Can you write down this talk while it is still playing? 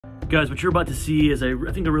Guys, what you're about to see is I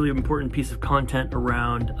think a really important piece of content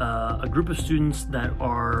around a group of students that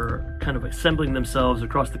are kind of assembling themselves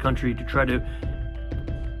across the country to try to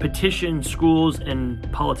petition schools and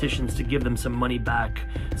politicians to give them some money back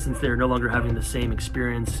since they're no longer having the same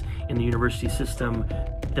experience in the university system.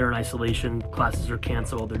 They're in isolation, classes are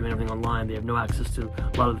canceled, they're doing everything online, they have no access to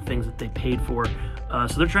a lot of the things that they paid for.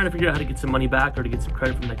 So they're trying to figure out how to get some money back or to get some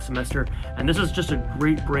credit from next semester. And this is just a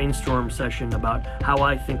great brainstorm session about how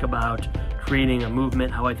I think about creating a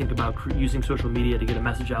movement, how I think about using social media to get a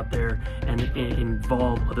message out there and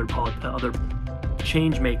involve other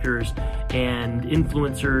change makers and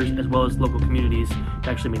influencers as well as local communities to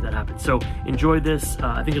actually make that happen. So enjoy this.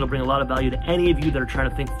 I think it'll bring a lot of value to any of you that are trying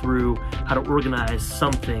to think through how to organize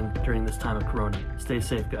something during this time of Corona. Stay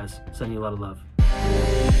safe, guys. Sending you a lot of love.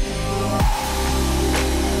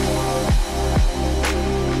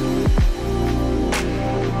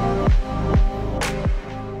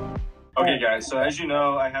 Okay guys, so as you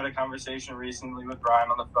know, I had a conversation recently with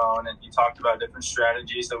Brian on the phone, and he talked about different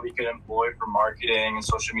strategies that we could employ for marketing and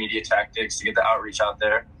social media tactics to get the outreach out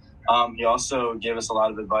there. He also gave us a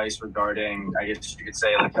lot of advice regarding, I guess you could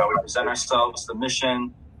say, like how we present ourselves, the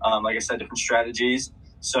mission, like I said, different strategies.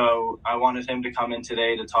 So I wanted him to come in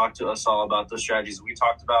today to talk to us all about those strategies we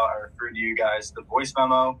talked about. I referred you guys the voice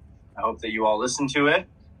memo. I hope that you all listen to it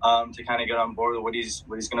to kind of get on board with what he's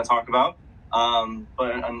going to talk about.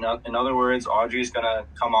 But in other words, Audrey's gonna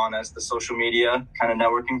come on as the social media kind of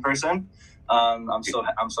networking person. I'm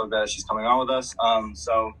so glad she's coming on with us.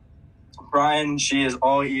 So Brian, she is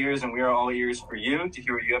all ears, and we are all ears for you to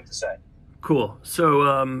hear what you have to say. Cool.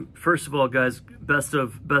 So first of all, guys, best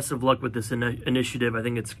of luck with this initiative. I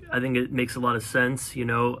think it makes a lot of sense. You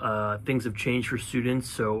know, things have changed for students,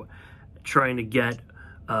 so trying to get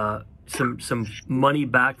some money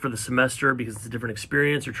back for the semester because it's a different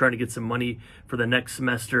experience, or trying to get some money for the next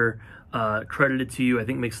semester credited to you, I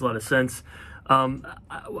think makes a lot of sense.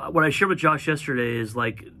 What I shared with Josh yesterday is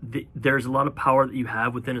like there's a lot of power that you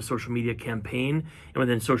have within a social media campaign and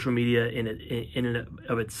within social media in and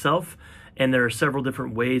of itself, and there are several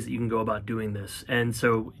different ways that you can go about doing this. And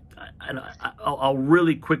so I'll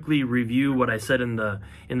really quickly review what I said in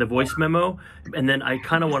the voice memo, and then I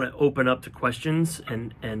kind of want to open up to questions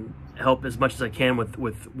and help as much as I can with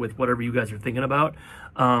whatever you guys are thinking about,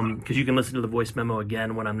 because you can listen to the voice memo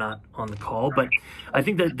again when I'm not on the call. But I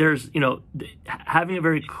think that there's, you know, having a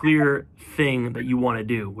very clear thing that you want to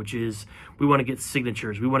do, which is we want to get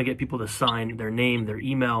signatures, we want to get people to sign their name, their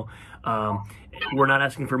email. We're not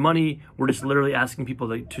asking for money. We're just literally asking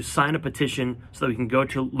people to sign a petition so that we can go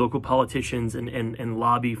to local politicians and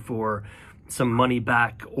lobby for some money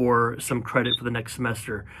back or some credit for the next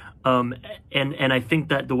semester. And I think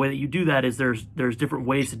that the way that you do that is there's different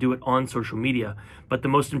ways to do it on social media. But the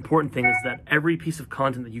most important thing is that every piece of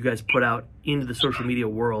content that you guys put out into the social media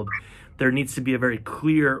world, there needs to be a very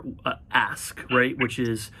clear ask, right? Which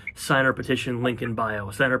is sign our petition, link in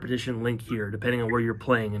bio, sign our petition, link here, depending on where you're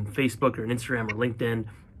playing, in Facebook or in Instagram or LinkedIn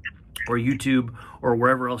or YouTube or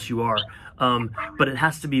wherever else you are. But it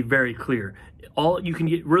has to be very clear. You can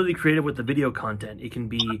get really creative with the video content. It can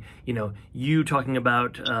be, you know, you talking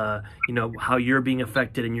about, you know, how you're being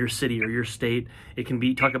affected in your city or your state. It can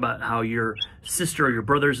be talk about how your sister or your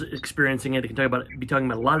brother's experiencing it. It can be talking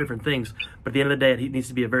about a lot of different things. But at the end of the day, it needs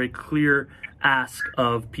to be a very clear ask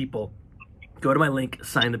of people. Go to my link,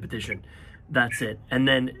 sign the petition. That's it. And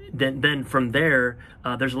then from there,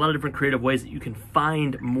 there's a lot of different creative ways that you can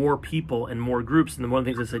find more people and more groups. And one of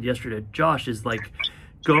the things I said yesterday to Josh is like,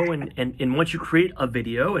 go and once you create a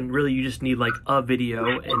video, and really you just need like a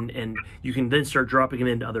video, and you can then start dropping it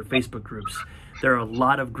into other Facebook groups. There are a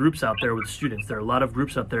lot of groups out there with students. There are a lot of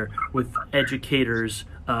groups out there with educators,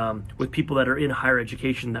 with people that are in higher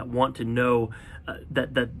education that want to know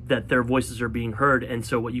that their voices are being heard. And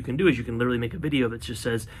so what you can do is you can literally make a video that just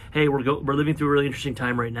says, hey, we're living through a really interesting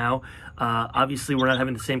time right now. Obviously, we're not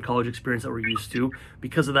having the same college experience that we're used to.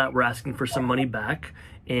 Because of that, we're asking for some money back,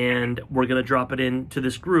 and we're going to drop it into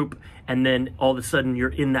this group. And then all of a sudden you're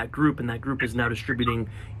in that group, and that group is now distributing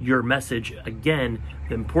your message. Again,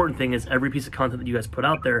 the important thing is every piece of content that you guys put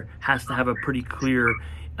out there has to have a pretty clear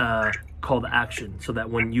call to action, so that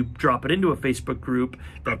when you drop it into a Facebook group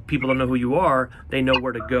that people don't know who you are, they know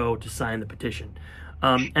where to go to sign the petition.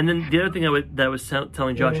 And then the other thing that I was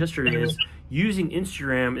telling Josh yesterday is using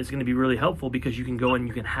Instagram is going to be really helpful because you can go and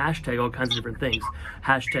you can hashtag all kinds of different things.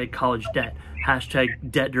 Hashtag college debt,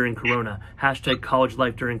 hashtag debt during Corona, hashtag college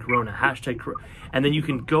life during Corona, and then you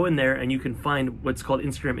can go in there and you can find what's called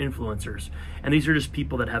Instagram influencers. And these are just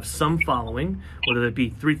people that have some following, whether it be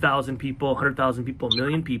 3,000 people, 100,000 people, a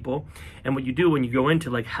million people. And what you do when you go into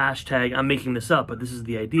like hashtag, I'm making this up, but this is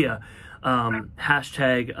the idea,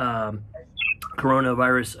 hashtag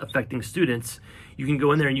coronavirus affecting students, you can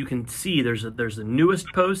go in there and you can see there's the newest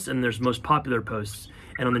posts and there's most popular posts.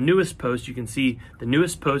 And on the newest post, you can see the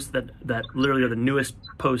newest posts that literally are the newest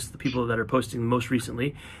posts, the people that are posting most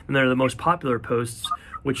recently. And there are the most popular posts,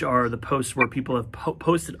 which are the posts where people have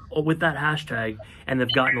posted with that hashtag and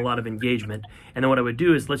they've gotten a lot of engagement. And then what I would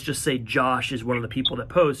do is, let's just say Josh is one of the people that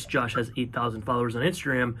posts. Josh has 8,000 followers on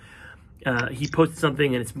Instagram. He posted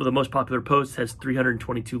something and it's the most popular post, has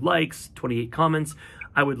 322 likes, 28 comments.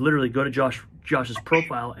 I would literally go to Josh's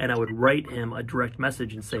profile and I would write him a direct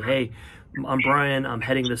message and say, hey, I'm Brian, I'm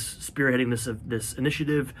spearheading this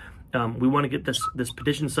initiative. We want to get this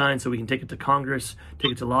petition signed so we can take it to Congress,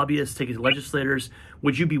 take it to lobbyists, take it to legislators.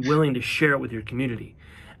 Would you be willing to share it with your community?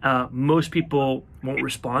 Most people won't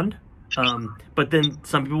respond, but then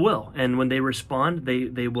some people will. And when they respond,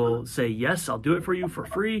 they will say, yes, I'll do it for you for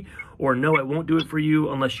free, or no, I won't do it for you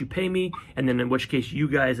unless you pay me. And then in which case you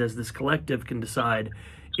guys as this collective can decide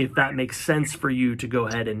if that makes sense for you to go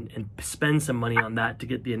ahead and spend some money on that to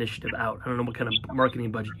get the initiative out. I don't know what kind of marketing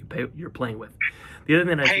budget you're playing with. The other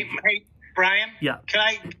thing Hey, Brian? Yeah. Can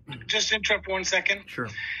I just interrupt 1 second? Sure.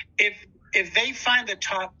 If they find the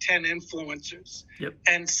top 10 influencers, yep,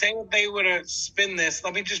 and say they were to spin this,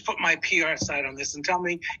 let me just put my PR side on this and tell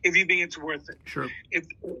me if you think it's worth it. Sure.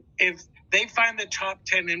 If they find the top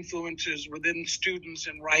 10 influencers within students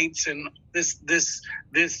and rights and this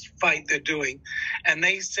fight they're doing, and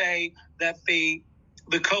they say that the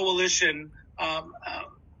coalition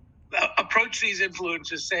approach these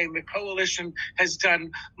influencers saying the coalition has done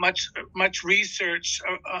much research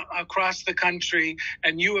across the country,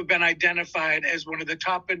 and you have been identified as one of the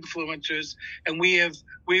top influencers, and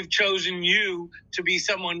we've chosen you to be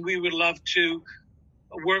someone we would love to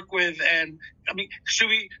work with. And I mean, should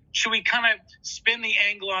we kind of spin the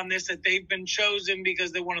angle on this, that they've been chosen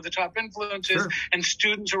because they're one of the top influencers, sure, and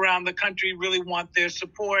students around the country really want their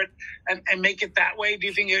support, and make it that way? Do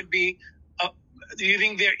you think it would be do you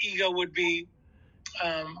think their ego would be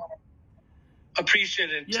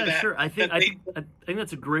appreciated? Yeah, to that, sure. I think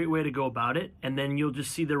that's a great way to go about it, and then you'll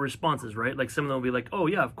just see their responses, right? Like some of them will be like, "Oh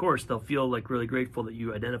yeah, of course." They'll feel like really grateful that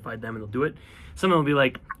you identified them, and they'll do it. Some of them will be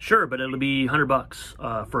like, "Sure, but it'll be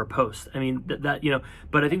 $100 for a post." I mean, that you know,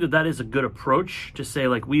 but I think that is a good approach to say,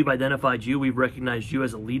 like, we've identified you, we've recognized you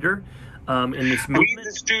as a leader in this movement. We,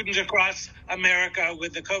 the students across America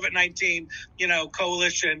with the COVID-19,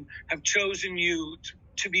 coalition, have chosen you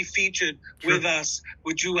to be featured, sure, with us.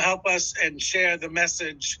 Would you help us and share the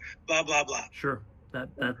message? Blah blah blah. Sure, that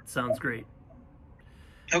sounds great.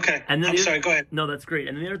 Okay, and then I'm sorry. Go ahead. No, that's great.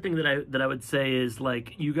 And the other thing that I would say is,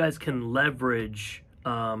 like, you guys can leverage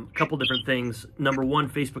a couple different things. Number one,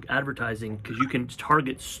 Facebook advertising, because you can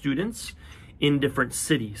target students in different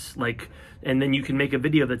cities, and then you can make a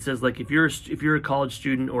video that says, like, if you're a college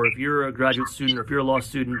student, or if you're a graduate student, or if you're a law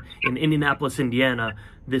student in Indianapolis, Indiana,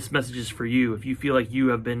 this message is for you. If you feel like you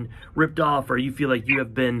have been ripped off, or you feel like you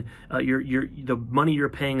have been the money you're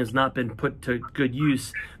paying has not been put to good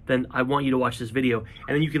use, then I want you to watch this video.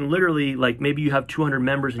 And then you can literally, like, maybe you have 200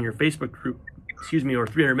 members in your Facebook group, or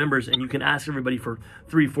 300 members, and you can ask everybody for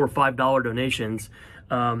 $3, $4, $5 donations.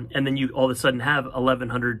 And then you all of a sudden have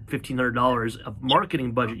 $1,100, $1,500 of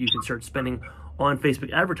marketing budget you can start spending on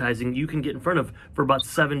Facebook advertising. You can get in front of, for about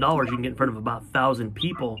 $7, you can get in front of about 1,000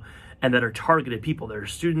 people, and that are targeted people. That are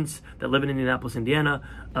students that live in Indianapolis, Indiana,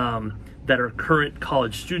 that are current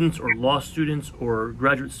college students or law students or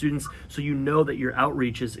graduate students. So you know that your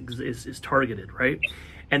outreach is targeted, right?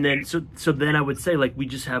 And then, so then I would say, like, we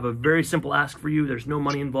just have a very simple ask for you. There's no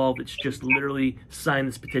money involved. It's just literally sign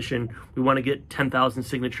this petition. We want to get 10,000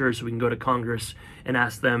 signatures so we can go to Congress and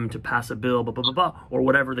ask them to pass a bill, blah, blah, blah, blah, or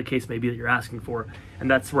whatever the case may be that you're asking for. And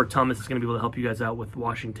that's where Thomas is going to be able to help you guys out with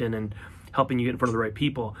Washington and helping you get in front of the right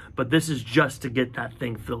people. But this is just to get that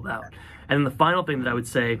thing filled out. And then the final thing that I would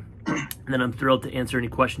say, and then I'm thrilled to answer any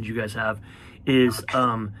questions you guys have, is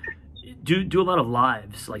do a lot of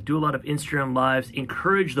lives, like do a lot of Instagram lives.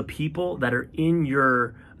 Encourage the people that are in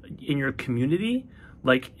your community,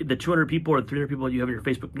 like the 200 people or 300 people that you have in your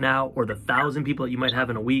Facebook now, or the 1,000 people that you might have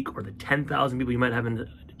in a week, or the 10,000 people you might have in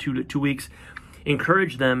two weeks.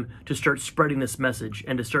 Encourage them to start spreading this message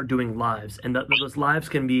and to start doing lives. And those lives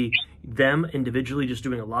can be, them individually just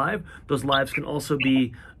doing a live. Those lives can also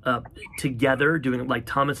be together doing, like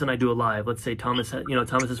Thomas and I do a live. Let's say Thomas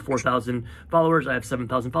has 4,000 followers. I have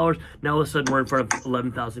 7,000 followers. Now all of a sudden we're in front of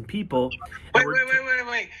 11,000 people.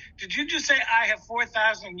 Wait. Did you just say I have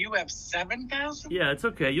 4,000 and you have 7,000? Yeah, it's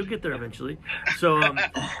okay. You'll get there eventually. So,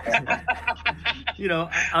 you know,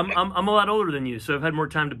 I'm a lot older than you, so I've had more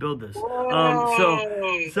time to build this.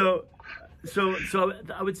 So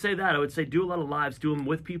I would say that. I would say do a lot of lives, do them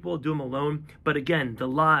with people, do them alone. But again, the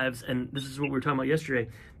lives, and this is what we were talking about yesterday,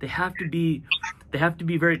 they have to be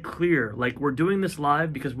very clear. Like, we're doing this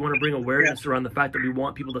live because we want to bring awareness around the fact that we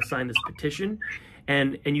want people to sign this petition.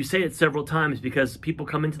 And you say it several times because people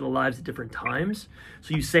come into the lives at different times.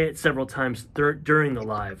 So you say it several times during the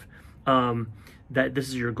live, that this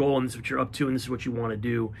is your goal and this is what you're up to and this is what you want to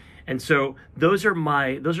do. And so those are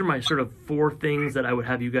my sort of 4 things that I would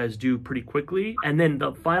have you guys do pretty quickly. And then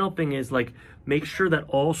the final thing is, like, make sure that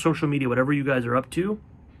all social media, whatever you guys are up to,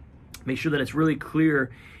 make sure that it's really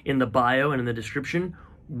clear in the bio and in the description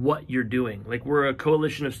what you're doing. Like, we're a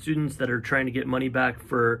coalition of students that are trying to get money back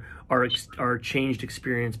for our changed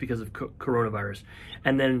experience because of coronavirus.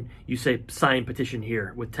 And then you say sign petition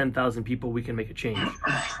here. With 10,000 people, we can make a change.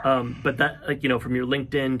 But that, like, you know, from your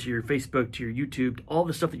LinkedIn to your Facebook to your YouTube, all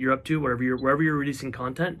the stuff that you're up to, wherever you're releasing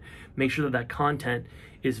content, make sure that content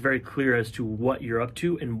is very clear as to what you're up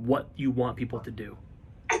to and what you want people to do,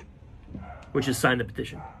 which is sign the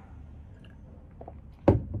petition.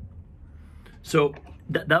 So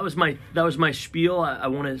that was my spiel. I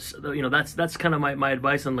want to, you know, that's kind of my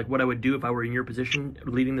advice on, like, what I would do if I were in your position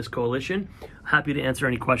leading this coalition. Happy to answer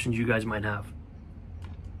any questions you guys might have.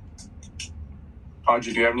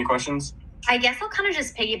 Audrey, do you have any questions? I guess I'll kind of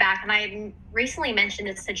just piggyback, and I recently mentioned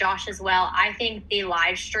this to Josh as well. I think the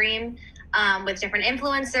live stream with different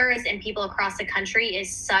influencers and people across the country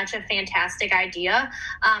is such a fantastic idea.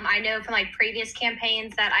 I know from, like, previous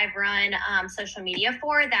campaigns that I've run social media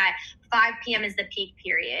for, that 5 p.m. is the peak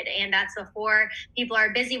period, and that's before people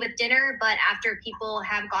are busy with dinner, but after people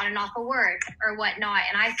have gotten off of work or whatnot.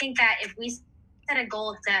 And I think that if we set a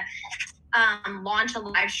goal to launch a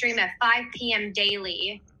live stream at 5 p.m.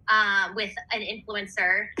 daily with an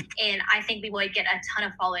influencer, and I think we would get a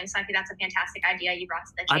ton of following. So I think that's a fantastic idea you brought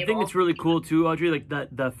to the table. I think it's really cool too, Audrey, like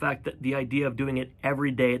the fact that the idea of doing it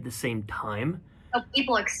every day at the same time. So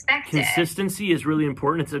people expect Consistency is really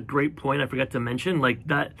important. It's a great point I forgot to mention. Like,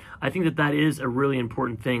 that, I think that is a really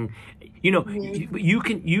important thing. You know, you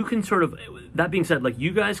can sort of, that being said, like,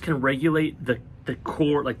 you guys can regulate the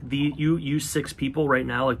core, like, you 6 people right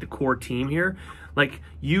now, like the core team here. Like,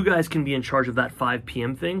 you guys can be in charge of that 5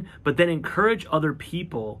 p.m. thing, but then encourage other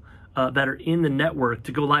people that are in the network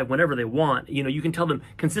to go live whenever they want. You know, you can tell them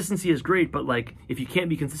consistency is great, but, like, if you can't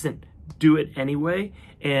be consistent, do it anyway.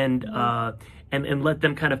 And let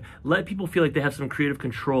them kind of, let people feel like they have some creative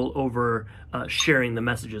control over sharing the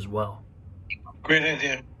message as well. Great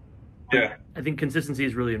idea. Yeah. I think consistency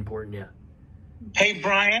is really important, yeah. Hey,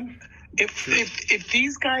 Brian, if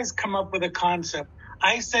these guys come up with a concept,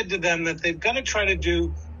 I said to them that they've got to try to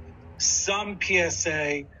do some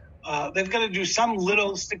PSA. They've got to do some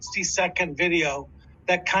little 60-second video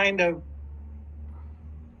that kind of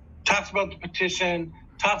talks about the petition,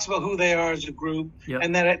 talks about who they are as a group,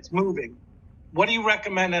 and that it's moving. What do you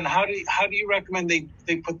recommend, and how do you recommend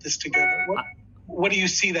they put this together? What do you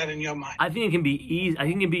see that in your mind? I think it can be easy. I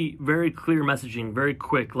think it can be very clear messaging, very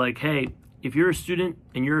quick. Like, hey, if you're a student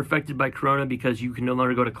and you're affected by Corona because you can no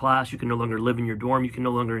longer go to class, you can no longer live in your dorm, you can no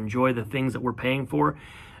longer enjoy the things that we're paying for,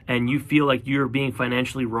 and you feel like you're being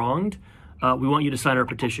financially wronged, we want you to sign our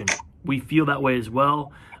petition. We feel that way as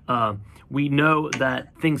well. We know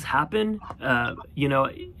that things happen. You know,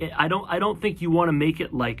 I don't think you want to make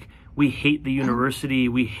it like we hate the university,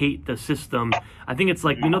 we hate the system. I think it's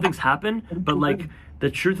like, we know things happen, but, like, the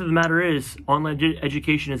truth of the matter is online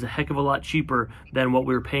education is a heck of a lot cheaper than what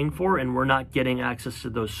we're paying for, and we're not getting access to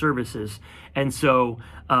those services and so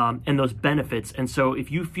and those benefits. And so if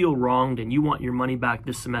you feel wronged and you want your money back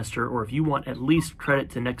this semester, or if you want at least credit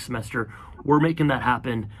to next semester, we're making that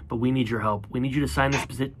happen, but we need your help. We need you to sign this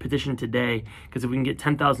petition today, because if we can get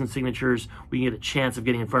 10,000 signatures, we can get a chance of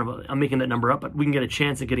getting in front of, I'm making that number up, but we can get a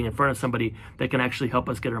chance of getting in front of somebody that can actually help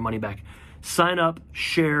us get our money back. Sign up,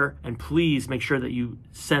 share, and please make sure that you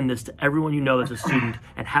send this to everyone you know that's a student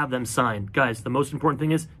and have them sign. Guys, the most important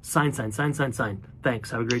thing is sign. Thanks.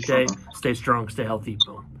 Have a great day. Stay strong. Stay healthy.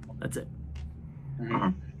 Boom. That's it.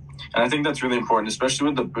 And I think that's really important, especially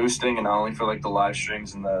with the boosting, and not only for like the live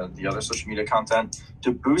streams and the other social media content,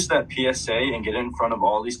 to boost that PSA and get it in front of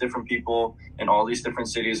all these different people in all these different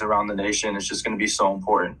cities around the nation. It's just going to be so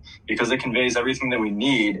important because it conveys everything that we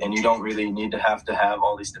need, and you don't really need to have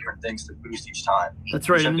all these different things to boost each time. That's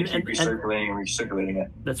right. You just have to keep recirculating and recirculating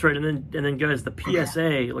it. That's right. And then guys, the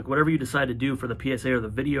PSA, like whatever you decide to do for the PSA or the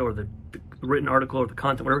video or the written article or the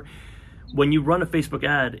content, whatever, when you run a Facebook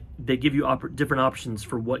ad, they give you different options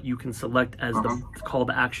for what you can select as the call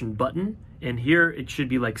to action button. And here it should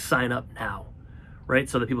be like sign up now, right?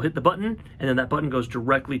 So that people hit the button and then that button goes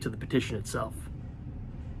directly to the petition itself.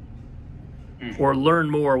 Or learn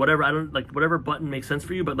more, whatever. I don't like whatever button makes sense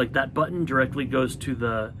for you, but like that button directly goes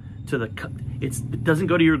to it doesn't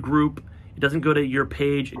go to your group, it doesn't go to your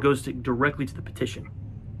page, it goes directly to the petition.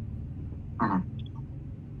 I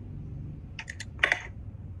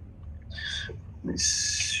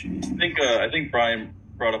think Brian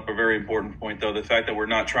brought up a very important point, though, the fact that we're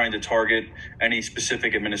not trying to target any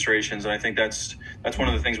specific administrations. And I think that's one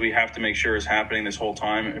of the things we have to make sure is happening this whole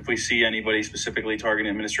time. If we see anybody specifically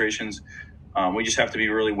targeting administrations, we just have to be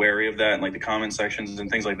really wary of that, and like the comment sections and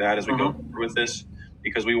things like that as we go through with this,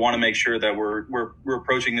 because we want to make sure that we're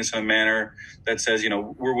approaching this in a manner that says, we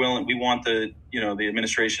want the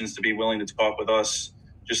administrations to be willing to talk with us,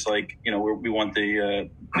 just like, we want the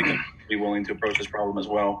be willing to approach this problem as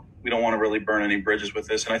well. We don't want to really burn any bridges with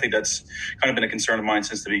this, and I think that's kind of been a concern of mine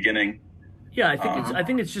since the beginning. Yeah, I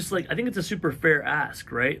think it's just like, I think it's a super fair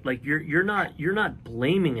ask, right? Like you're not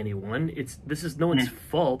blaming anyone. This is no one's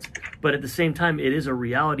fault, but at the same time, it is a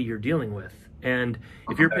reality you're dealing with. And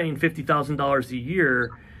if you're paying $50,000 a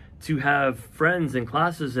year to have friends and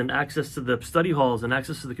classes and access to the study halls and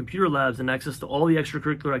access to the computer labs and access to all the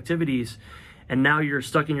extracurricular activities, and now you're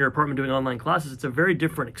stuck in your apartment doing online classes, it's a very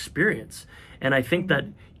different experience. And I think that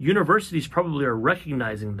universities probably are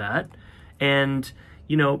recognizing that. And,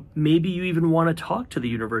 maybe you even want to talk to the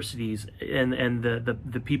universities and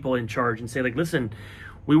the people in charge and say, like, listen,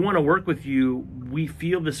 we want to work with you. We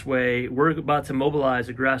feel this way. We're about to mobilize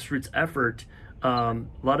a grassroots effort. A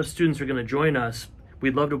lot of students are going to join us.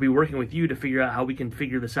 We'd love to be working with you to figure out how we can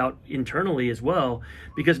figure this out internally as well,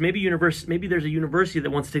 because maybe there's a university that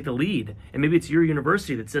wants to take the lead, and maybe it's your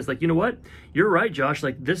university that says, like, you know what, you're right, Josh,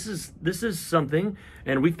 like this is something,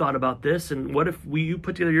 and we've thought about this, and what if you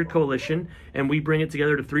put together your coalition and we bring it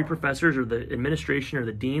together to 3 professors or the administration or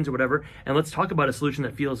the deans or whatever, and let's talk about a solution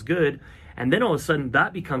that feels good. And then all of a sudden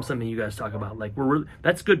that becomes something you guys talk about. Like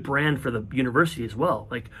that's good brand for the university as well.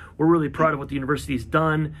 Like we're really proud of what the university's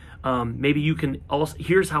done. Maybe you can also,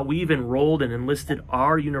 here's how we've enrolled and enlisted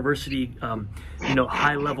our university,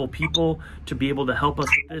 high level people to be able to help us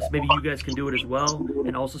with this. Maybe you guys can do it as well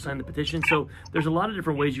and also sign the petition. So there's a lot of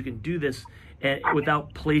different ways you can do this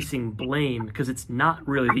without placing blame, because it's not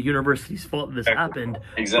really the university's fault that this happened.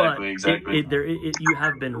 Exactly. You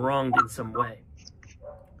have been wronged in some way.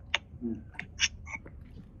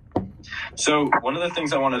 So one of the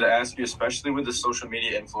things I wanted to ask you, especially with the social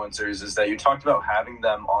media influencers, is that you talked about having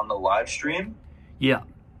them on the live stream. Yeah.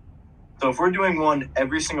 So if we're doing one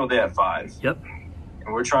every single day at 5, yep,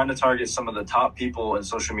 and we're trying to target some of the top people in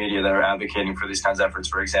social media that are advocating for these kinds of efforts,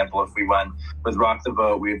 for example, if we went with Rock the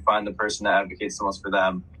Vote, we would find the person that advocates the most for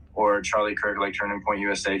them, or Charlie Kirk, like Turning Point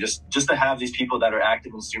USA, just to have these people that are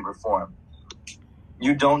active in student reform.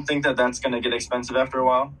 You don't think that that's going to get expensive after a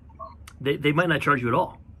while? They might not charge you at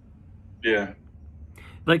all. Yeah.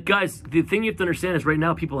 Like, guys, the thing you have to understand is right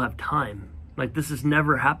now people have time. Like, this has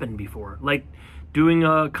never happened before. Like, doing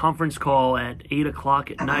a conference call at 8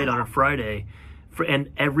 o'clock at night on a Friday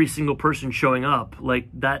and every single person showing up, like,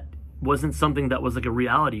 that wasn't something that was like a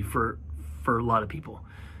reality for a lot of people.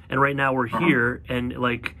 And right now we're here and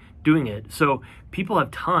like doing it. So people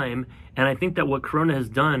have time. And I think that what Corona has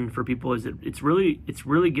done for people is it's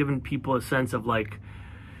really given people a sense of like,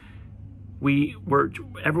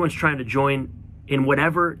 everyone's trying to join in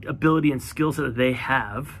whatever ability and skill set that they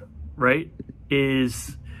have, right?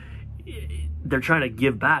 They're trying to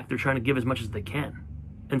give back. They're trying to give as much as they can.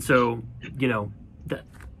 And so,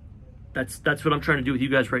 that's what I'm trying to do with you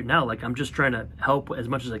guys right now. Like, I'm just trying to help as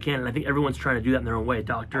much as I can. And I think everyone's trying to do that in their own way.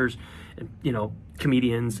 Doctors,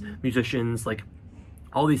 comedians, musicians, like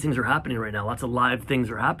all these things are happening right now. Lots of live things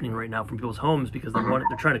are happening right now from people's homes because they're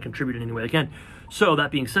trying to contribute in any way they can. So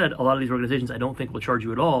that being said, a lot of these organizations I don't think will charge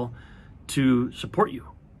you at all to support you.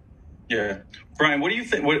 Yeah. Brian, what do you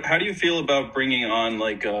think? How do you feel about bringing on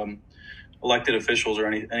like elected officials or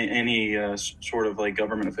any sort of like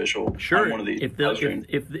government official? Sure. On one of these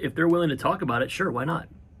if they're willing to talk about it, sure, why not?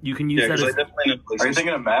 You can use that as... Are you thinking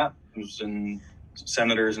of Matt? Who's in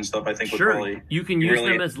senators and stuff, I think would Sure. probably You can use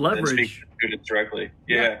them as leverage. Speak to students directly.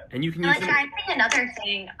 Yeah. And you can use them. I think another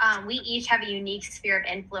thing, we each have a unique sphere of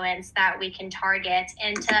influence that we can target,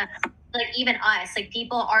 and to like even us, like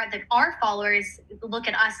people our followers look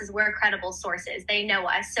at us as we're credible sources. They know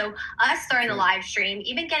us. So us starting the live stream,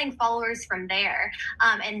 even getting followers from there,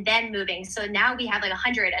 and then moving. So now we have like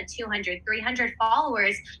 100, 200, 300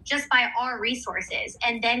 followers just by our resources,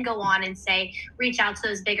 and then go on and say, reach out to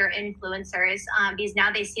those bigger influencers, because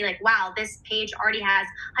now they see like, wow, this page already has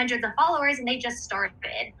hundreds of followers and they just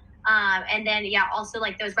started. And then, also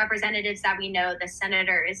like those representatives that we know, the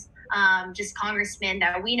senators, just congressmen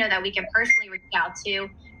that we know that we can personally reach out to,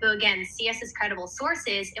 who again see us as credible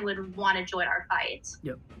sources and would want to join our fight.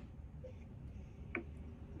 Yep.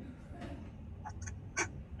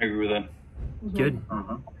 I agree with that. Good.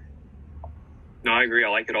 No, I agree. I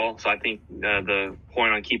like it all. So I think the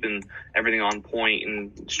point on keeping everything on point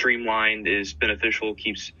and streamlined is beneficial.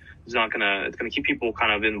 It's gonna keep people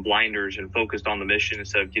kind of in blinders and focused on the mission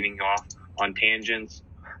instead of getting off on tangents.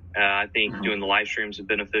 I think doing the live streams is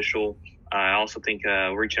beneficial. I also think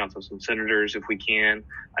reaching out to some senators if we can.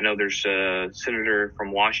 I know there's a senator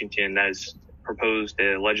from Washington that has proposed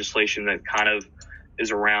a legislation that kind of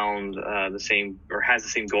is around the same, or has the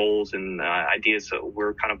same goals and ideas that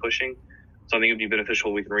we're kind of pushing. So I think it'd be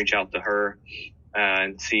beneficial. We can reach out to her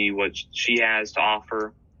and see what she has to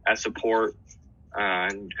offer as support,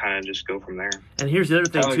 and kind of just go from there. And here's the other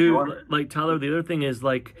thing too, like Tyler, the other thing is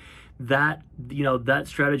like that, that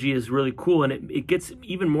strategy is really cool, and it gets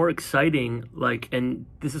even more exciting, like, and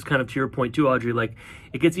this is kind of to your point too, Audrey, like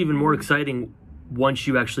it gets even more exciting once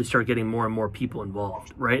you actually start getting more and more people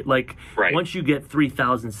involved, right? Like once you get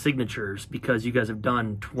 3,000 signatures because you guys have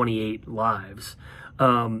done 28 lives,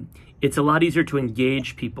 it's a lot easier to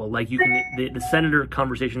engage people. Like you can, the senator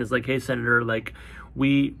conversation is like, hey, senator, like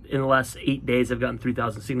we in the last 8 days have gotten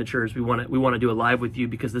 3,000 signatures. We want to do a live with you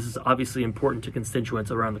because this is obviously important to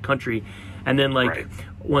constituents around the country. And then like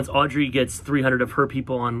once Audrey gets 300 of her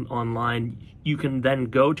people online, you can then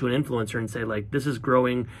go to an influencer and say like, this is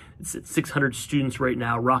growing. It's at 600 students right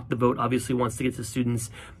now. Rock the Vote obviously wants to get to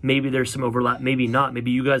students. Maybe there's some overlap, maybe not.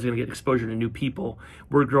 Maybe you guys are going to get exposure to new people.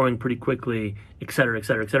 We're growing pretty quickly, et cetera, et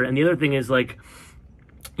cetera, et cetera. And the other thing is like,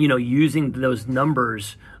 using those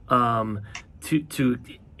numbers to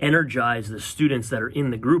energize the students that are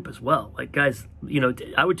in the group as well. Like guys,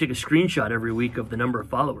 I would take a screenshot every week of the number of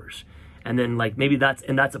followers. And then like maybe that's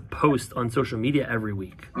a post on social media every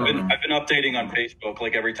week. I've been updating on Facebook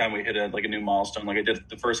like every time we hit a new milestone. Like I did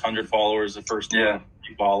the first 100 followers, the first 50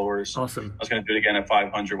 followers. Awesome. I was going to do it again at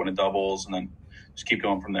 500 when it doubles, and then just keep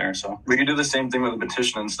going from there. So we could do the same thing with the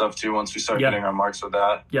petition and stuff too once we start getting our marks with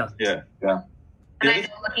that. Yeah. And I know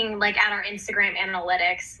looking like at our Instagram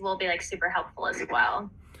analytics will be like super helpful as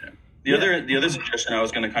well. The other suggestion I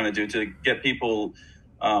was going to kind of do to get people,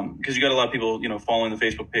 because you got a lot of people, following the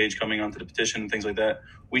Facebook page, coming onto the petition and things like that.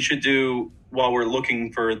 We should do, while we're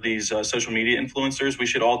looking for these social media influencers, we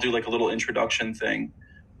should all do like a little introduction thing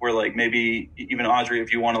where like maybe even Audrey,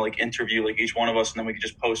 if you want to like interview like each one of us, and then we could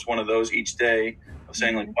just post one of those each day of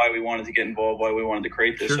saying like why we wanted to get involved, why we wanted to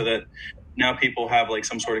create this, so that now people have like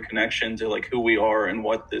some sort of connection to like who we are and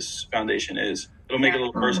what this foundation is. It'll make it a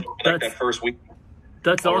little personal for like that first week.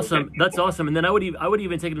 That's awesome. That's awesome. And then I would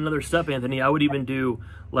even take it another step, Anthony. I would even do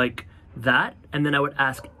like that, and then I would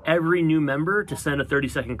ask every new member to send a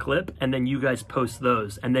 30-second clip, and then you guys post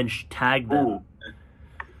those, and then tag them. Ooh.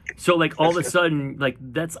 So like all of a sudden, like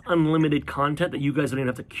that's unlimited content that you guys don't even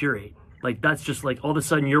have to curate. Like that's just like all of a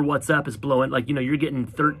sudden your WhatsApp is blowing. Like you're getting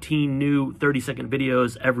 13 new 30-second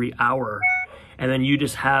videos every hour. And then you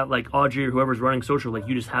just have like Audrey or whoever's running social, like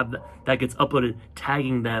you just have that gets uploaded,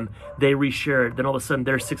 tagging them, they reshare it. Then all of a sudden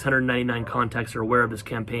their 699 contacts are aware of this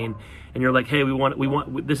campaign, and you're like, hey,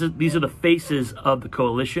 these are the faces of the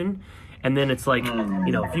coalition. And then it's like,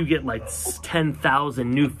 if you get like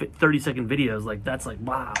 10,000 new 30-second videos, like that's like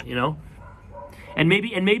wow,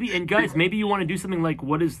 And guys, maybe you want to do something like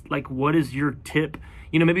what is your tip?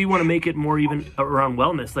 Maybe you want to make it more even around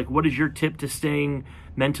wellness. Like what is your tip to staying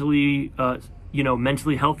mentally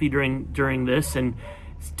mentally healthy during this, and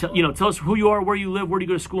tell us who you are, where you live, where do you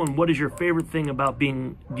go to school, and what is your favorite thing about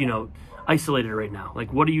being, isolated right now?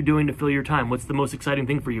 Like, what are you doing to fill your time? What's the most exciting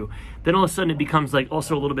thing for you? Then all of a sudden it becomes like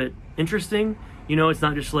also a little bit interesting. It's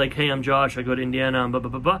not just like, hey, I'm Josh, I go to Indiana, blah, blah,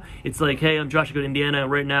 blah, blah. It's like, hey, I'm Josh, I go to Indiana.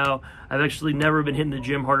 Right now, I've actually never been hitting the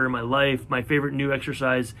gym harder in my life. My favorite new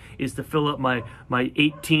exercise is to fill up my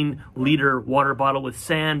 18-liter water bottle with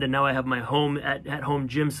sand, and now I have my at-home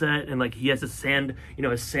gym set, and like he has a sand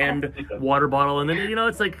water bottle, and then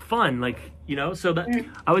it's like fun, like so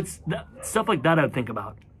that stuff like that I would think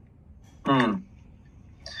about.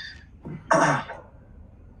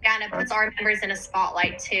 Yeah, and it puts our members in a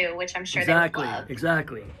spotlight too, which I'm sure they would love.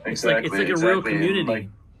 Exactly. It's like a real community.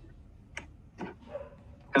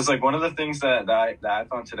 Because like one of the things that I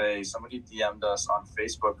found today, somebody DM'd us on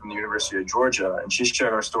Facebook from the University of Georgia, and she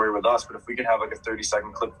shared our story with us. But if we could have like a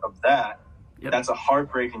 30-second clip of that, that's a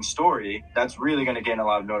heartbreaking story. That's really going to gain a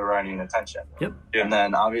lot of notoriety and attention. Yep. And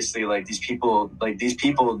then obviously like these people,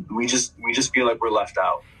 we just feel like we're left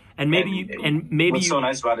out. And maybe what's so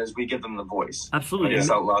nice about it is we give them the voice. Absolutely. This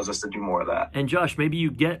allows us to do more of that. And Josh, maybe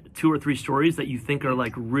you get 2 or 3 stories that you think are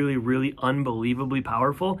like really, really unbelievably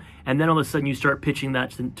powerful, and then all of a sudden you start pitching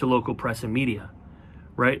that to local press and media,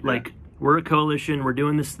 right? Yeah. Like, we're a coalition, we're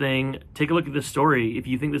doing this thing. Take a look at this story. If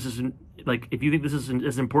you think this is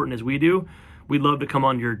as important as we do, we'd love to come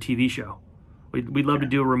on your TV show. We'd love to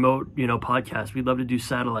do a remote, podcast. We'd love to do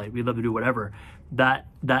satellite. We'd love to do whatever.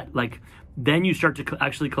 Then you start to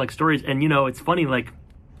actually collect stories. And, it's funny,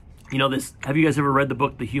 this, have you guys ever read the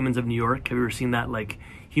book, The Humans of New York? Have you ever seen that,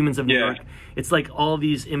 Humans of New York? It's like all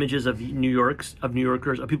these images of Yorkers, of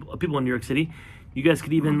people in New York City. You guys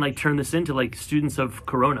could even turn this into students of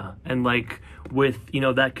Corona, and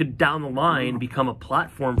that could down the line become a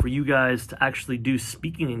platform for you guys to actually do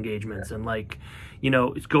speaking engagements and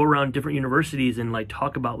go around different universities and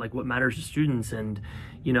talk about what matters to students. And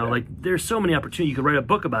there's so many opportunities. You could write a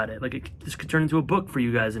book about it. This could turn into a book for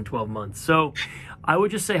you guys in 12 months. So I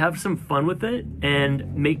would just say have some fun with it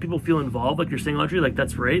and make people feel involved, like you're saying, Audrey.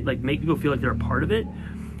 That's right. Make people feel like they're a part of it.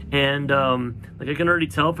 And I can already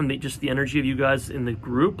tell from the energy of you guys in the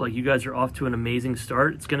group, you guys are off to an amazing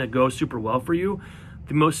start. It's going to go super well for you.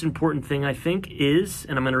 The most important thing, I think, is,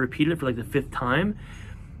 and I'm going to repeat it for the 5th time,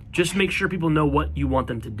 just make sure people know what you want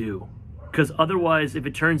them to do. Because otherwise, if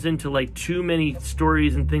it turns into too many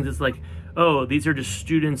stories and things, it's oh, these are just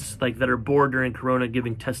students that are bored during Corona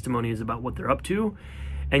giving testimonies about what they're up to.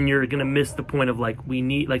 And you're going to miss the point of we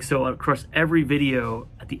need, so across every video,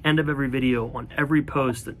 at the end of every video, on every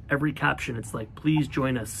post, and every caption, it's please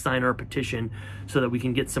join us, sign our petition so that we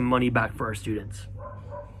can get some money back for our students.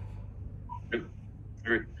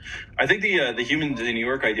 I think the Humans in New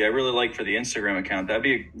York idea I really like for the Instagram account. That'd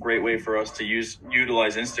be a great way for us to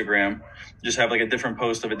utilize Instagram. Just have a different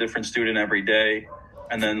post of a different student every day,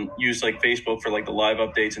 and then use Facebook for the live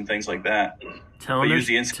updates and things like that. Telling their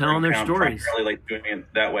stories. I really like doing it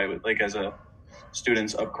that way with as a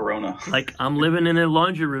students of Corona. I'm living in a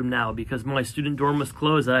laundry room now because my student dorm was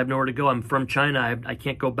closed. I have nowhere to go. I'm from China. I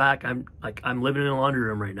can't go back. I'm living in a laundry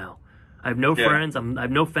room right now. I have no friends. I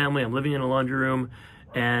have no family. I'm living in a laundry room,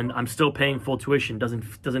 and I'm still paying full tuition.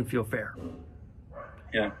 Doesn't feel fair.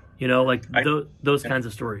 Yeah. Those kinds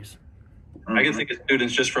of stories. I can think of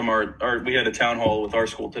students just from our we had a town hall with our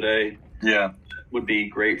school today. Yeah. Would be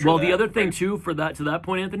great for that. The other thing too, to that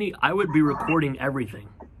point, Anthony, I would be recording everything.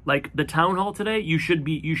 The town hall today, you should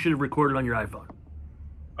have recorded on your iPhone.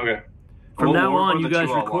 Okay. From now on, you guys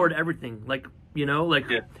record everything.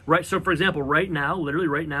 Right. So for example, literally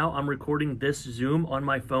right now, I'm recording this Zoom on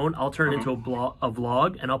my phone. I'll turn it into a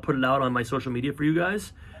vlog, and I'll put it out on my social media for you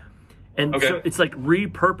guys. And so it's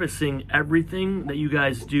repurposing everything that you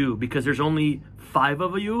guys do, because there's only 5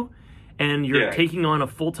 of you, and you're taking on a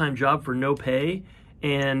full-time job for no pay,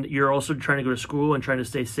 and you're also trying to go to school and trying to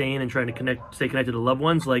stay sane and trying to stay connected to loved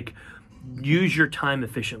ones. Use your time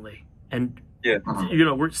efficiently. And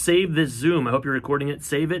save this Zoom. I hope you're recording it.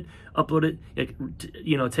 Save it, upload it.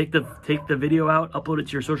 Take the video out, upload it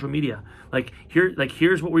to your social media. Here's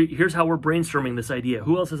how we're brainstorming this idea.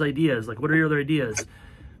 Who else has ideas? What are your other ideas?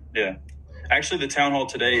 Yeah. Actually, the town hall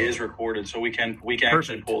today is recorded, so we can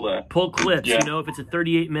actually pull that. Pull clips. Yeah. If it's a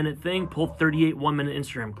 38-minute thing, pull 38 1-minute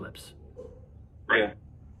Instagram clips. Right.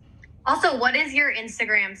 Also, what is your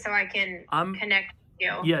Instagram so I can connect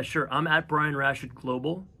you? Yeah, sure. I'm at Brian Rashid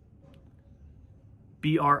Global.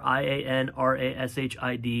 BrianRashid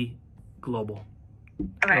Global.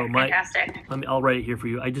 Okay, fantastic. I'll write it here for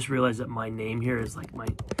you. I just realized that my name here is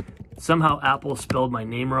somehow Apple spelled my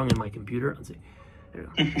name wrong in my computer. Let's see. There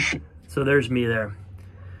we go. So there's me there.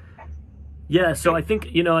 Yeah, so I think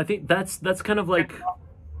that's kind of what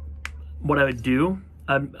I would do.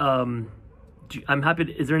 I'm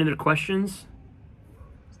happy is there any other questions?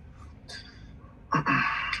 I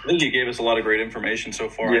think you gave us a lot of great information so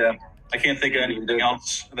far. Yeah. I can't think of anything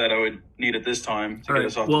else that I would need at this time to get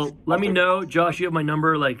us off. Well, let me know. Josh, you have my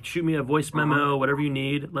number. Shoot me a voice memo, whatever you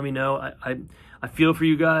need. Let me know. I feel for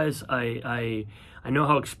you guys. I'm I know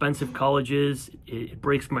how expensive college is. It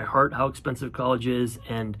breaks my heart how expensive college is,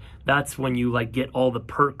 and that's when you like get all the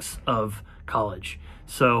perks of college.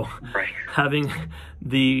 So having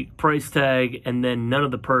the price tag and then none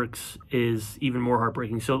of the perks is even more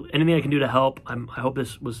heartbreaking. So anything I can do to help, I hope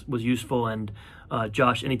this was useful. And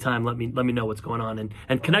Josh, anytime, let me know what's going on,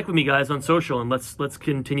 and connect with me guys on social, and let's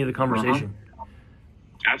continue the conversation.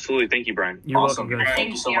 Absolutely. Thank you, Brian. You're awesome. welcome, guys.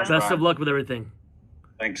 Thank you so much. Best Brian. of luck with everything.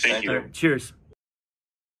 Thanks. Thank you. Cheers.